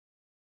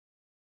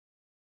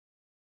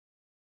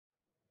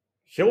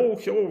Hello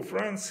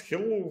friends,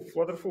 hello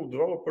FlutterFlow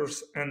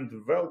developers, and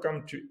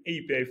welcome to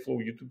API Flow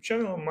YouTube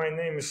channel. My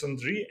name is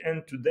Andriy,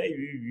 and today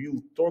we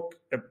will talk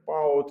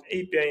about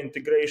API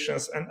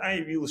integrations, and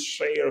I will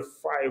share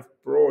 5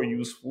 pro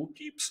useful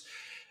tips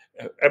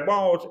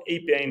about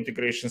API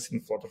integrations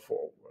in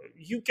FlutterFlow.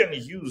 You can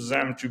use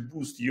them to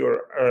boost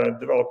your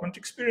development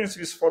experience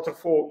with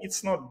FlutterFlow.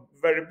 It's not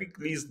very big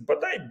list,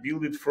 but I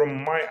built it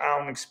from my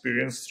own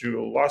experience through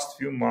the last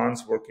few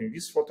months working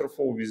with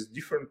FlutterFlow with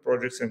different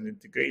projects and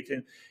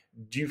integrating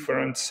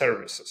different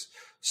services.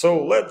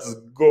 So let's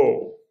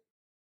go.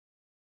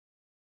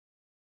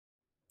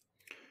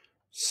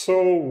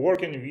 So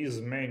working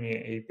with many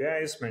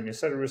APIs, many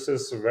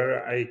services,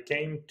 where I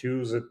came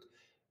to that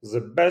the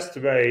best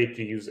way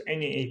to use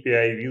any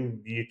API will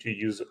be to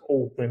use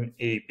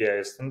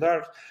OpenAPI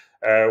standard.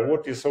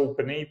 What is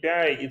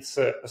OpenAPI? It's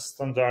a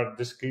standard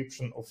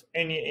description of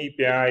any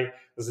API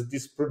that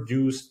is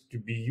produced to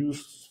be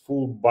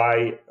useful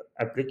by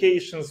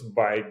applications,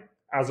 by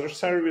other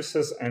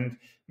services, and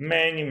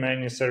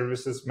many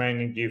services,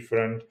 many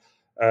different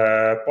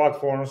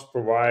platforms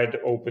provide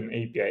open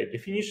API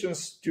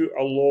definitions to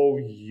allow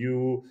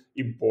you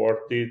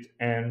import it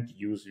and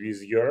use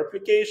with your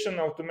application,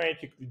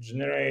 automatically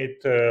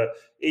generate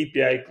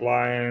API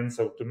clients,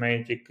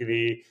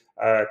 automatically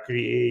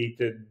create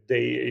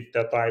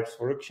data types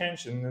for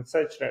exchange, and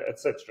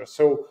etc.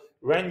 So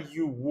when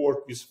you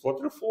work with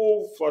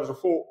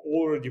FlutterFlow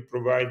already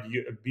provide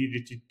you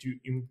ability to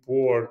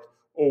import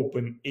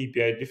open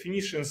API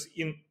definitions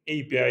in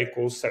API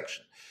call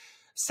section.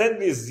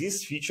 Sadly,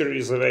 this feature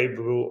is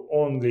available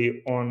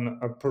only on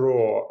a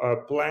Pro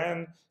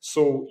plan.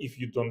 So if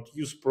you don't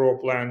use Pro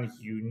plan,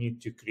 you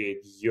need to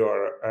create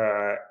your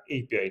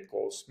API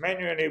calls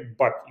manually.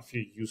 But if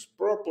you use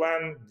Pro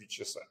plan, which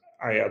is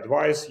I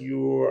advise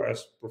you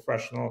as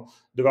professional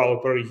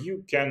developer,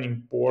 you can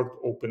import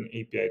open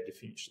API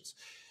definitions.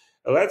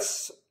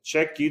 Let's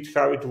check it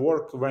how it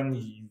works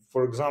when,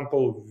 for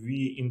example,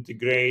 we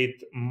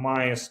integrate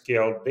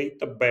MySQL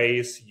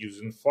database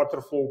using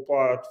FlutterFlow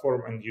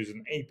platform and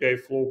using API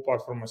Flow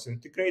platform as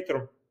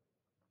integrator.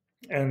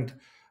 And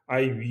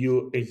I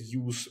will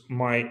use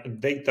my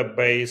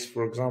database,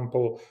 for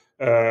example,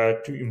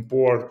 to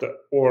import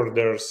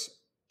orders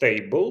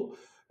table.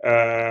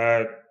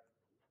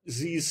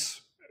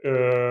 This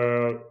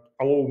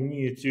allow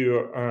me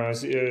to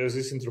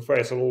this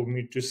interface allow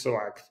me to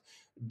select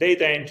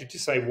data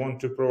entities I want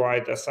to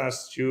provide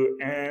access to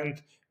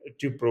and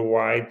to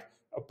provide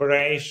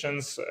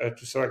operations,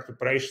 to select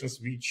operations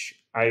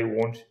which I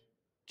want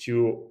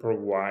to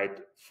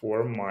provide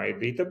for my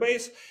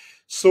database.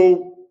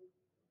 So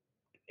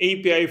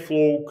API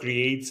Flow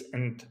creates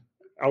and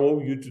allow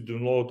you to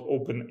download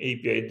open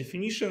API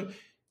definition,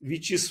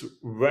 which is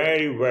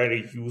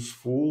very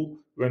useful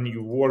when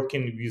you're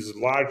working with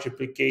large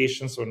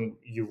applications, when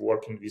you're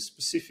working with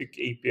specific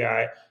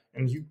API,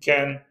 and you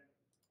can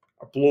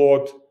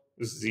upload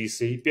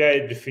this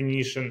API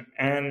definition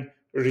and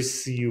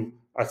receive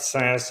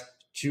access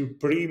to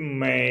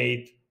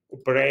pre-made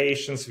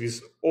operations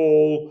with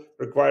all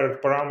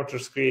required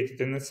parameters created,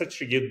 and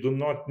etc. You do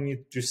not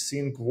need to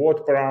think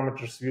what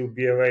parameters will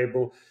be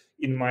available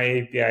in my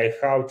API,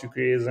 how to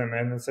create them,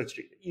 and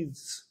etc.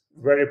 It's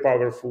very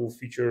powerful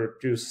feature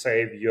to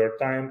save your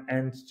time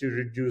and to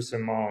reduce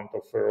amount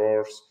of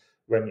errors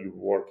when you're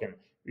working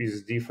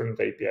with different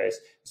APIs,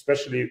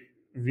 especially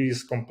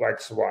with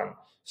complex one.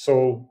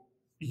 So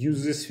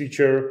use this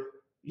feature,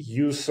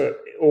 use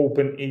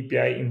open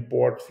API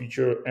import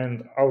feature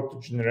and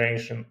auto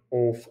generation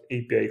of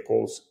API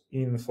calls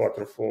in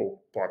FlutterFlow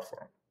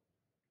platform.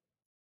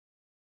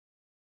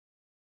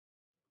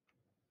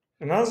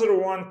 Another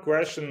one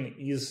question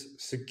is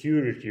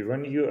security.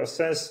 When you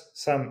access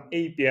some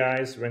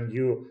APIs, when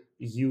you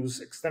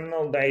use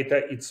external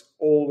data, it's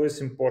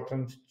always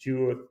important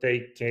to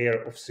take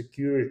care of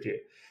security.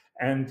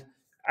 And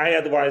I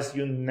advise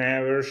you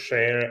never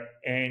share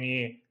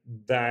any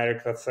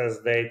direct access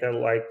data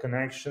like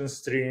connection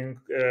string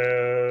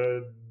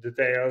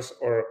details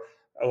or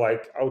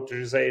like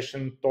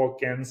authorization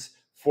tokens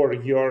for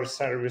your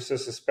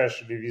services,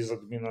 especially with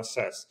admin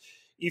access.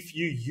 If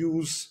you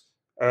use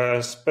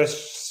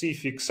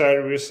specific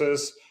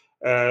services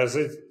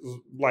that,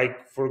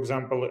 like for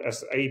example,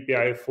 as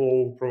API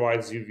Flow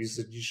provides you with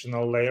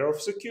additional layer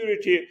of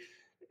security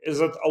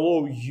that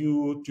allow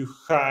you to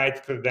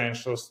hide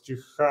credentials, to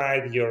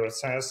hide your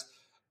access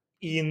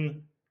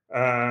in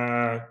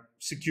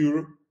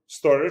secure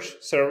storage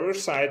server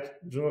side,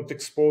 do not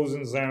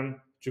exposing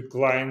them to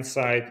client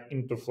side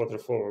into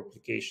FlutterFlow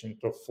application,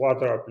 to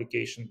Flutter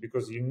application,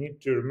 because you need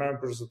to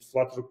remember that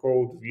Flutter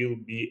code will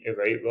be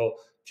available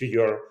to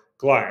your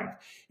client.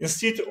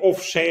 Instead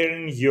of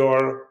sharing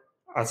your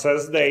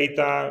access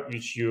data,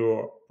 which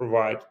you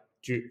provide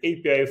to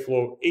API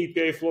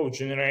Flow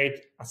generate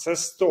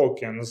access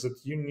tokens that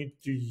you need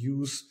to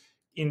use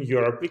in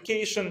your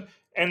application.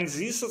 And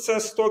this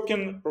access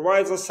token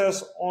provides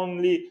access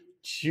only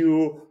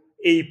to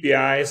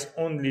APIs,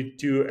 only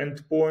to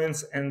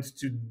endpoints and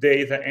to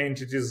data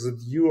entities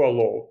that you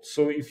allow.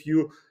 So if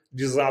you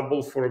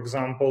disable, for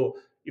example,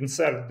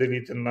 insert,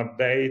 delete, and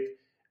update,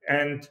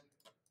 and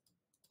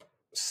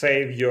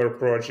save your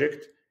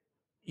project,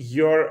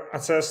 your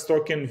access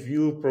token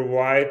will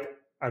provide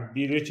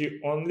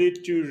ability only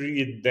to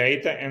read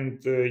data,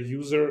 and the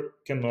user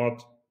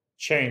cannot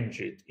change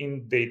it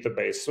in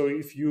database. So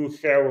if you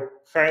have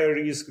high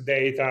risk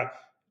data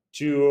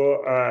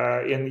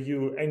and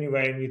you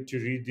anyway need to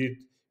read it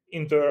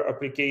into your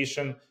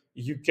application,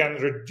 you can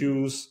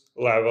reduce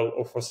level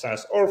of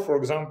access, or for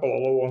example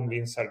allow only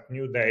insert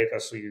new data,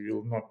 so you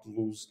will not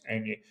lose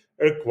any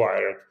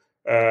required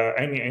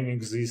any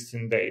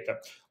existing data.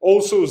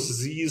 Also,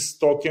 this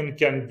token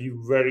can be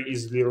very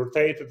easily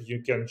rotated.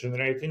 You can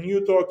generate a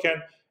new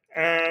token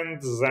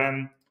and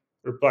then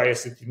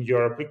replace it in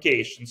your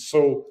application.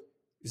 So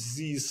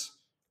this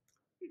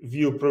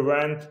will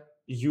prevent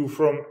you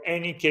from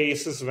any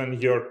cases when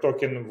your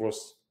token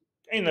was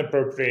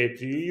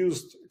inappropriately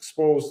used,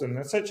 exposed, and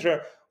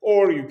etc.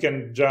 Or you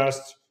can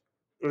just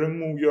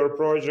remove your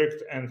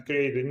project and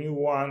create a new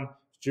one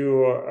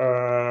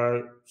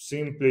to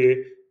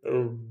simply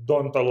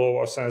don't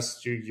allow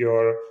access to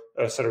your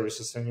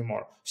services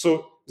anymore.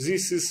 So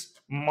this is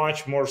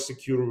much more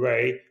secure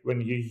way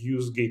when you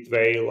use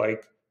gateway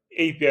like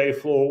API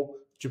flow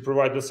to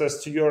provide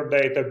access to your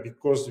data,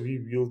 because we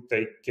will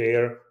take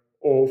care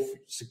of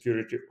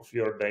security of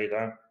your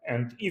data.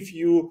 And if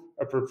you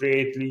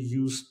appropriately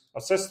use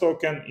access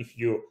token, if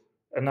you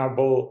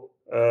enable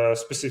a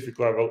specific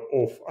level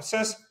of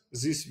access,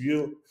 this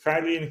will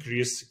highly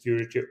increase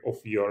security of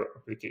your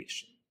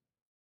application.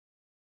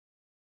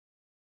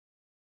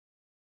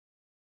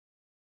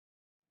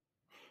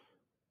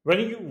 When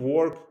you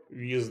work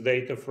with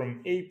data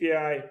from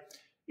API,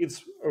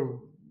 it's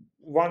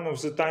one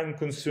of the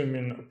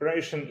time-consuming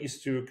operation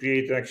is to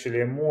create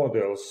actually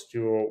models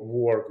to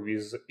work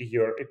with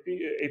your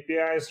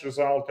API's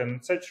result and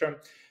etc.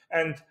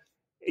 And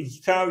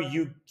how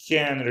you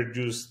can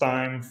reduce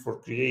time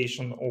for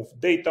creation of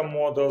data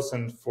models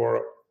and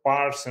for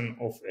parsing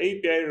of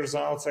API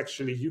results.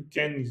 Actually, you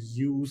can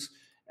use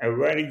a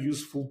very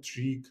useful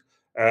trick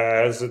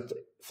that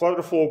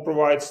FlutterFlow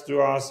provides to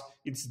us.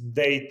 It's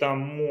data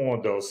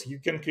models. You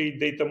can create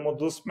data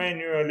models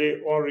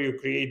manually, or you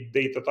create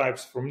data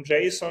types from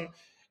JSON.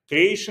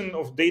 Creation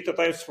of data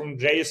types from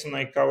JSON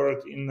I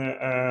covered in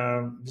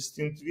a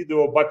distinct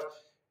video, but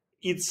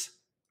it's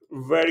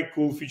very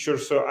cool feature,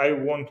 so I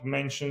won't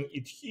mention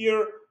it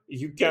here.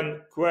 You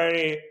can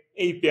query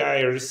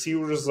API,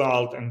 receive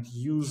result, and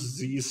use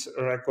this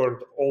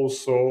record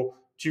also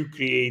to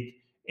create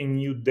a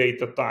new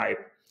data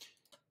type.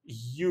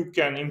 You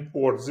can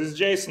import this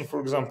JSON, for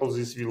example,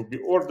 this will be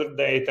order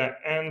data,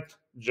 and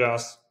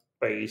just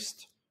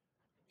paste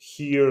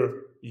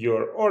here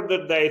your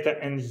order data,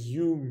 and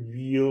you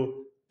will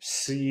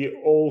see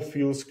all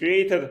fields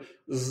created.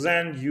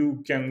 Then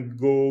you can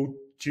go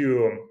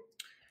to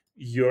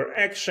your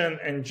action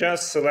and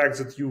just select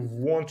that you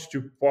want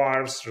to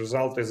parse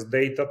result as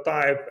data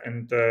type,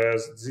 and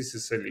this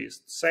is a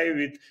list. Save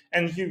it,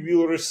 and you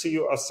will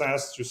receive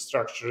access to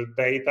structured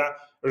data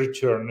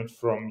returned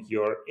from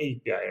your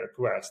API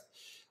request.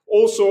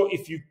 Also,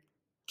 if you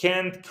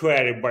can't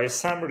query by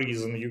some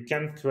reason, you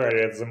can't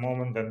query at the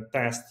moment and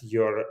test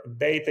your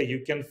data,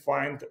 you can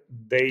find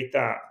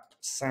data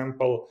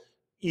sample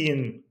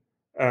in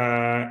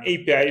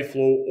API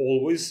flow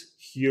always.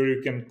 Here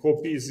you can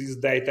copy this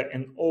data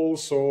and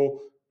also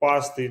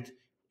paste it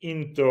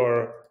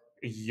into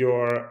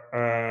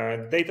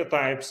your data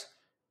types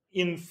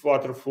in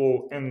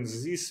FlutterFlow, and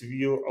this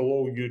will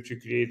allow you to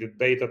create a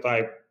data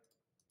type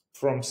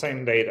from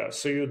same data.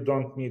 So you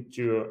don't need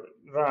to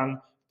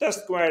run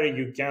test query.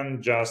 You can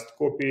just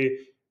copy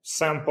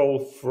sample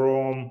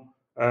from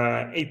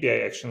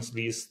API actions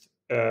list,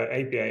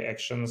 API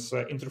actions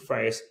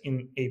interface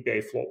in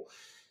API flow.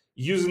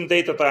 Using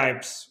data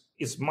types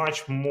is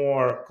much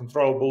more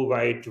controllable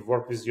way to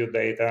work with your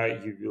data.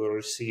 You will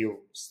receive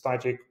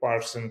static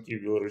parsing,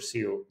 you will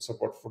receive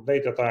support for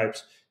data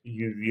types,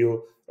 you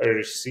will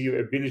receive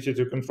ability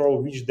to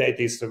control which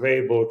data is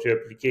available to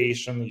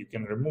application. You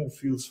can remove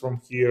fields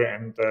from here,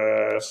 and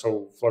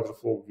so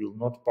FlutterFlow will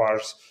not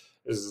parse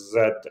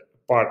that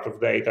part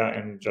of data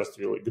and just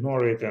will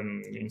ignore it,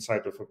 and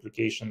inside of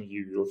application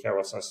you will have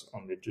access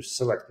only to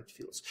selected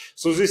fields.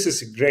 So this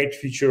is a great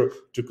feature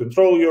to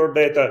control your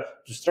data,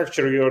 to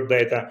structure your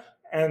data,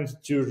 and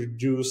to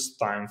reduce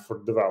time for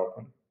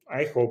development.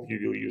 I hope you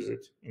will use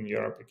it in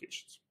your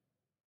applications.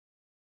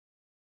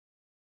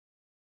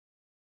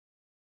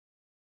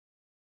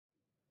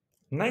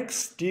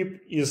 Next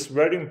tip is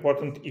very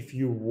important if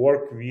you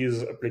work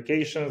with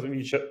applications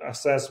which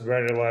access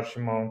very large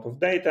amount of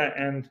data,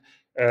 and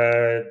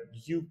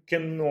you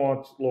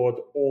cannot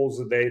load all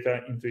the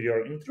data into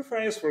your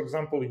interface. For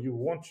example, you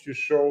want to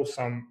show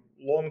some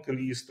long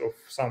list of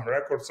some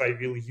records. I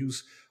will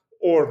use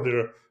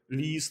order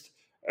list.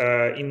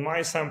 In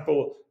my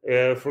sample,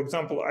 for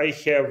example, I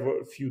have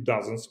a few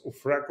dozens of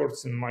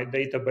records in my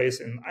database,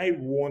 and I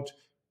want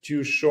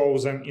to show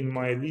them in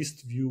my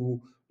list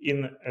view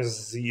in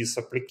this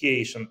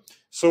application.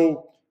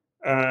 So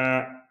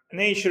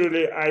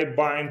naturally, I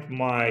bind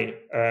my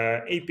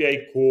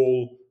API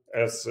call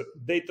as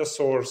data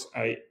source,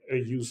 I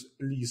use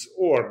lease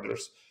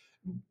orders.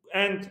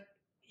 And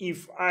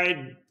if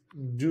I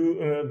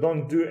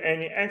don't do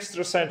any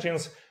extra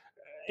settings,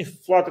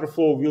 if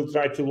FlutterFlow will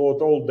try to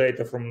load all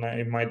data from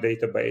my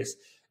database.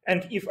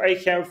 And if I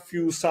have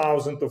few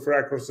thousand of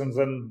records and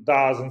then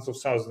dozens of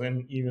thousands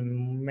and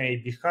even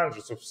maybe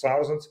hundreds of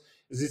thousands,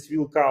 this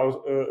will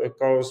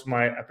cause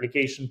my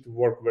application to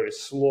work very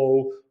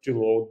slow, to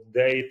load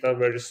data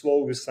very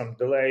slow with some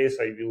delays.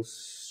 I will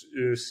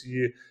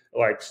see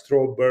like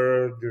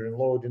strawberry during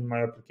loading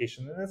my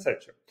application and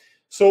etc.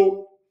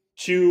 So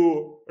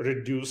to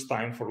reduce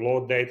time for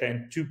load data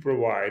and to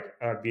provide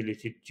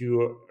ability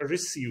to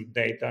receive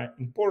data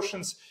in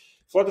portions,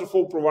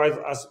 FlutterFlow provides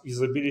us with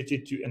the ability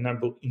to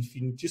enable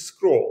infinity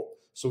scroll.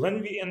 So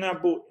when we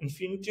enable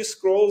infinity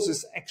scrolls,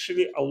 this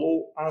actually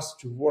allows us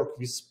to work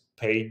with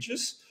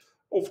pages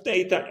of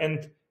data,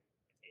 and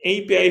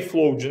API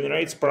flow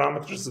generates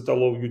parameters that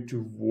allow you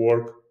to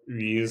work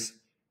with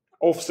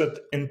offset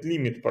and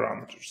limit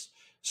parameters.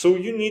 So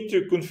you need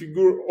to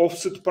configure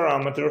offset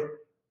parameter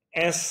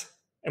as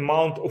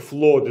amount of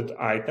loaded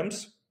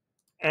items,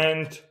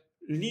 and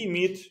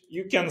limit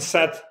you can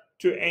set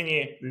to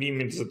any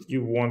limits that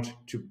you want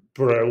to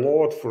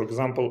preload. For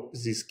example,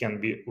 this can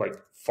be like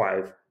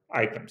 5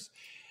 items.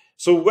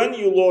 So when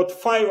you load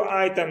 5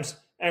 items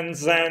and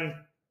then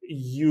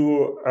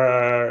you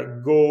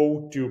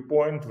go to a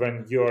point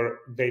when your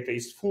data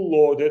is full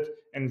loaded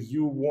and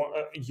you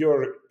want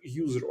your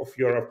user of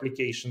your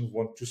application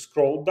want to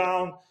scroll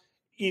down,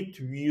 it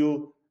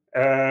will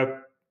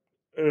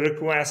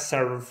request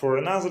server for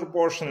another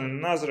portion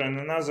and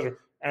another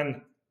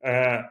and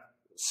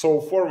so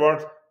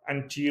forward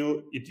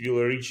until it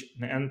will reach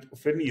the end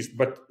of a list.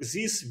 But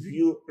this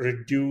will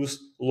reduce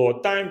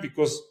load time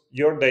because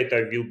your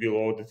data will be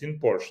loaded in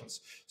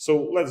portions.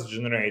 So let's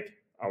generate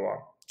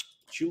our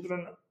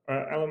children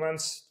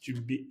elements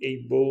to be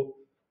able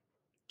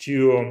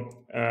to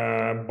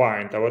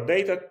bind our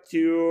data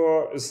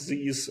to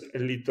these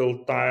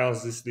little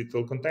tiles, these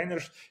little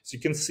containers. So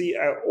you can see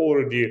I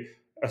already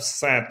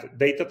set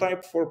data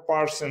type for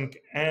parsing,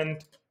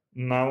 and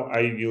now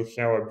I will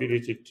have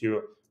ability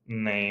to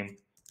name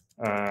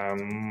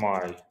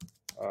my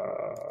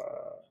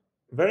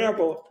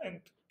variable and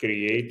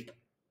create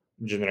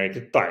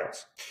generated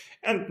tiles.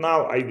 And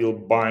now I will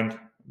bind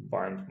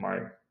my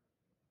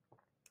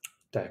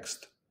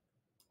text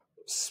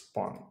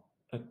span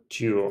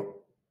to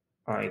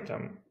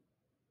item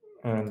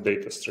and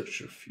data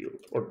structure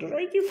field order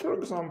ID, for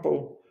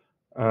example.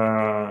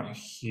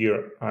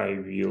 Here I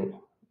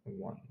will,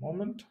 one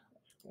moment,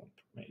 I want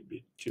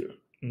maybe to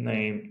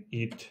name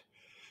it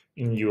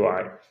in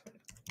UI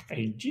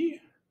ID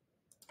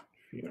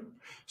here,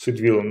 so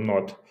it will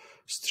not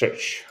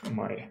stretch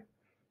my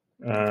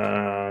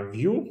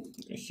view.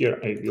 Here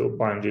I will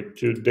bind it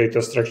to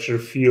data structure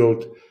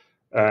field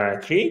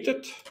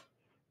created.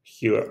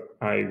 Here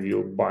I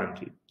will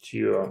bind it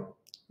to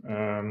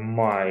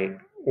my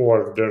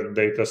order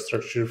data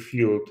structure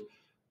field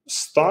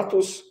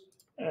status,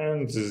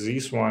 and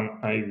this one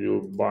I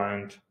will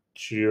bind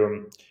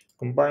to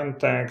combine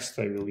text.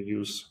 I will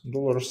use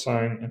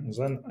 $, and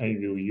then I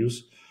will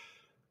use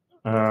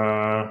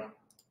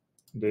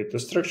data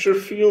structure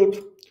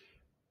field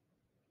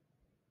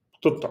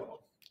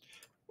total.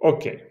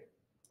 Okay,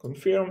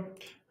 confirm,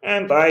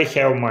 and I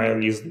have my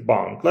list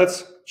bound.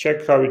 Let's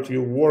check how it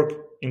will work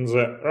in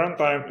the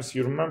runtime. As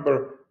you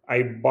remember,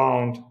 I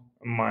bound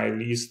my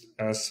list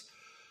as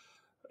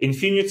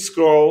infinite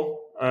scroll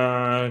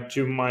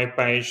to my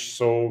page,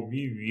 so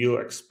we will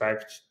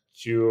expect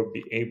to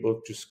be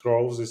able to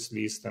scroll this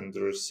list and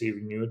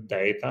receive new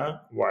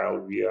data while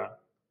we are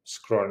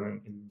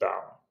scrolling it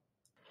down.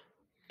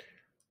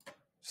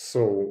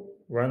 So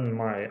when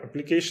my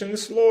application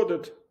is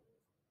loaded,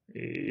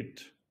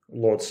 it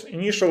loads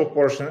initial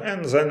portion,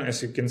 and then,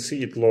 as you can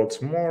see, it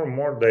loads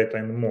more data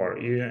and more.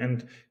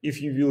 And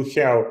if you will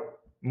have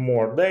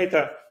more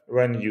data,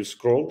 when you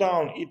scroll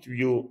down, it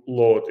will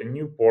load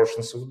new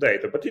portions of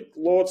data, but it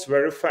loads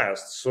very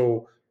fast.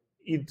 So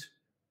it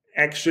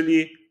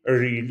actually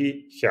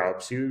really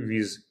helps you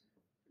with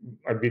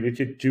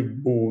ability to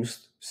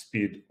boost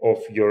speed of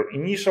your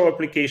initial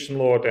application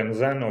load and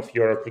then of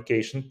your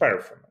application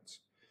performance.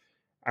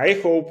 I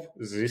hope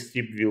this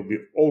tip will be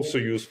also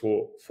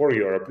useful for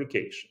your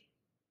application.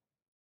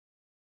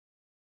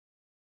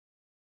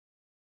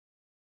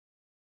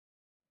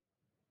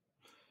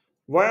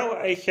 While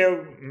I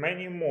have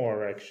many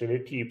more actually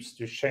tips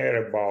to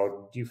share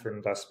about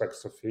different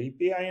aspects of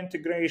API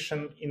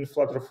integration in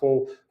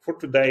FlutterFlow, for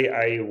today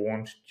I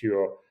want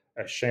to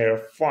share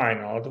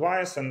final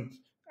advice, and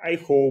I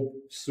hope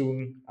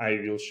soon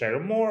I will share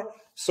more.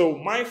 So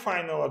my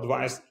final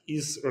advice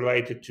is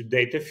related to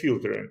data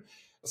filtering.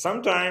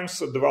 Sometimes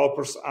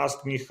developers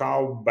ask me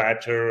how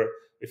better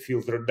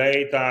filter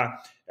data,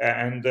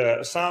 and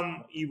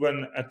some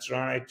even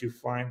try to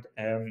find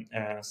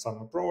some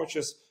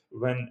approaches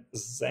when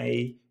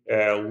they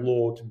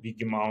load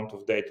big amount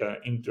of data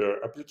into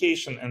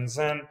application and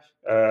then,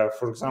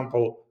 for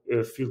example,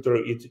 filter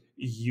it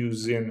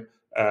using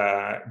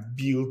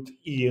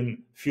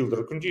built-in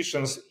filter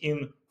conditions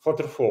in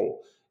FlutterFlow.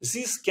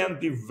 This can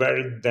be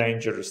very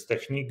dangerous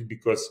technique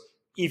because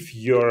if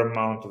your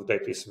amount of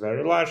data is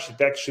very large,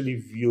 it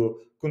actually will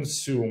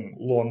consume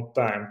long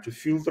time to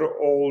filter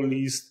all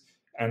lists,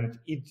 and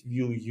it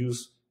will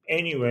use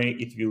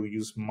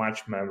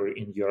much memory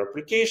in your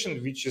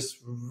application, which is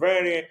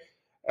very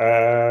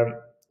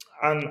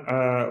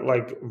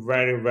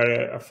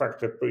very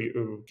affected,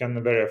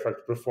 can very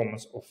affect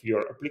performance of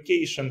your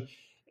application,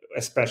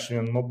 especially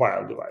on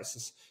mobile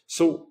devices.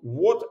 So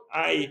what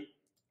I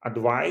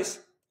advise,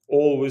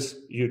 always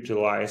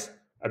utilize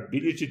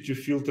ability to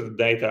filter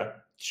data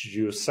to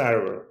your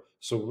server.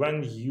 So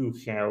when you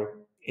have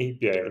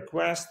API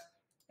request,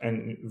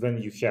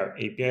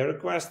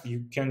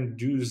 you can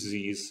do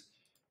this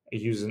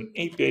using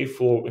API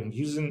flow and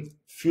using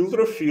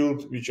filter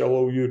field, which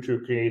allow you to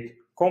create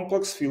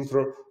complex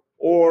filter,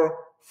 or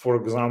for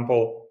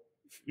example,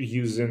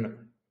 using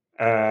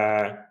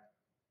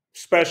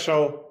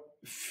special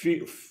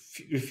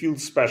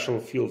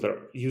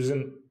filter,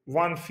 using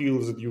one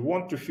field that you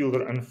want to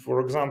filter, and for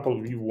example,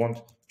 we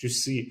want to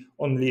see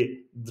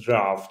only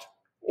draft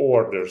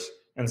orders,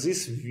 and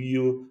this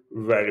will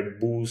very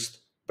boost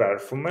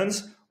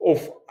performance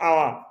of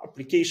our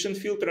application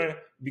filtering,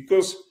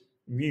 because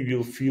we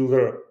will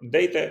filter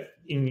data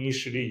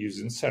initially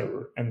using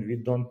server, and we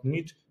don't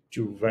need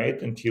to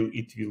wait until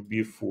it will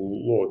be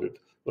full loaded.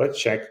 Let's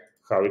check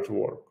how it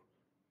works.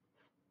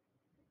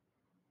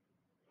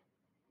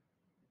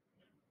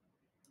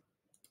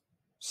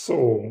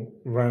 So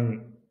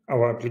when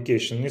our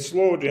application is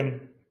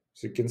loading,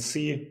 as you can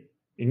see,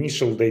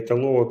 initial data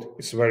load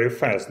is very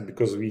fast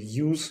because we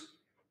use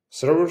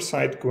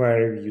server-side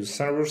query, we use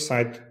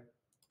server-side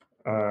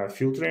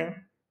filtering,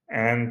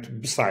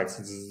 and besides,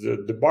 it's the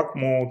debug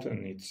mode,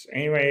 and it's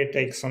anyway, it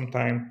takes some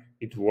time.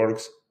 It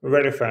works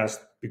very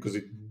fast because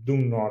it do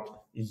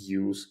not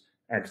use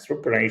extra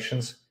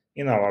operations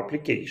in our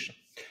application.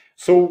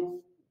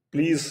 So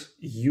please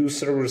use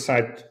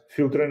server-side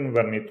filtering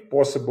when it's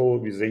possible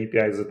with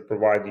APIs that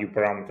provide you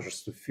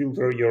parameters to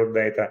filter your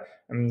data,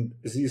 and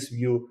this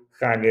will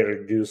highly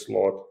reduce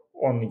load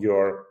on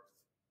your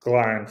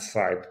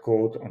client-side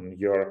code, on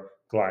your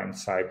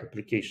client-side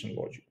application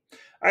logic.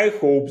 I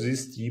hope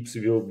these tips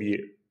will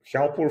be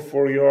helpful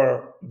for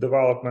your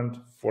development,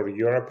 for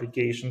your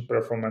application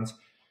performance.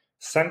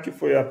 Thank you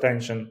for your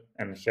attention,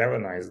 and have a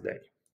nice day.